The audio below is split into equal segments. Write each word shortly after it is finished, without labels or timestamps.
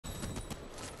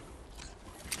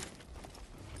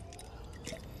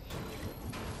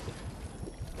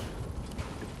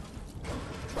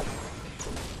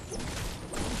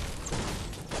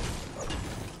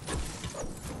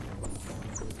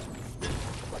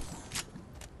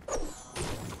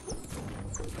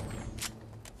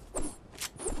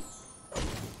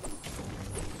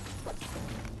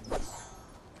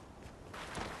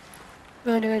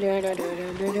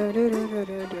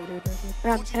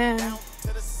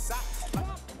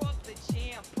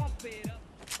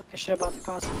Okay, shit about the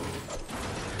cost.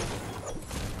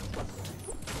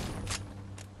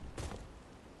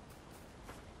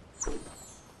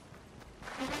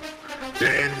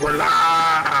 And we're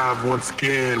live once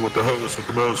again with the host, with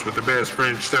the most, with the best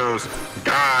French toast.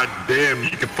 God damn, you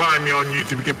can find me on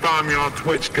YouTube, you can find me on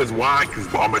Twitch, cause why?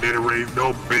 Cause Mama didn't raise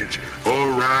no bitch.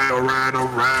 Alright, alright,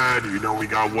 alright. You know we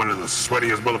got one of the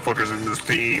sweatiest motherfuckers in this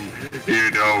team. You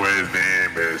know his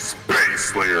name is Space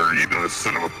Slayer. You know the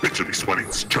son of a bitch will be sweating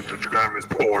out of his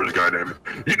pores, goddamn it.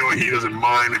 You know he doesn't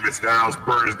mind if his house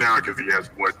burns down cause he has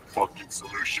one fucking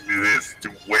solution to this to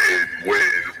win.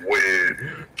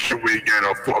 Can we get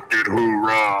a fucking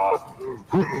hoorah?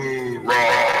 Hoorah!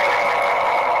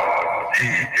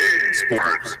 EA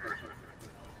Sports.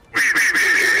 We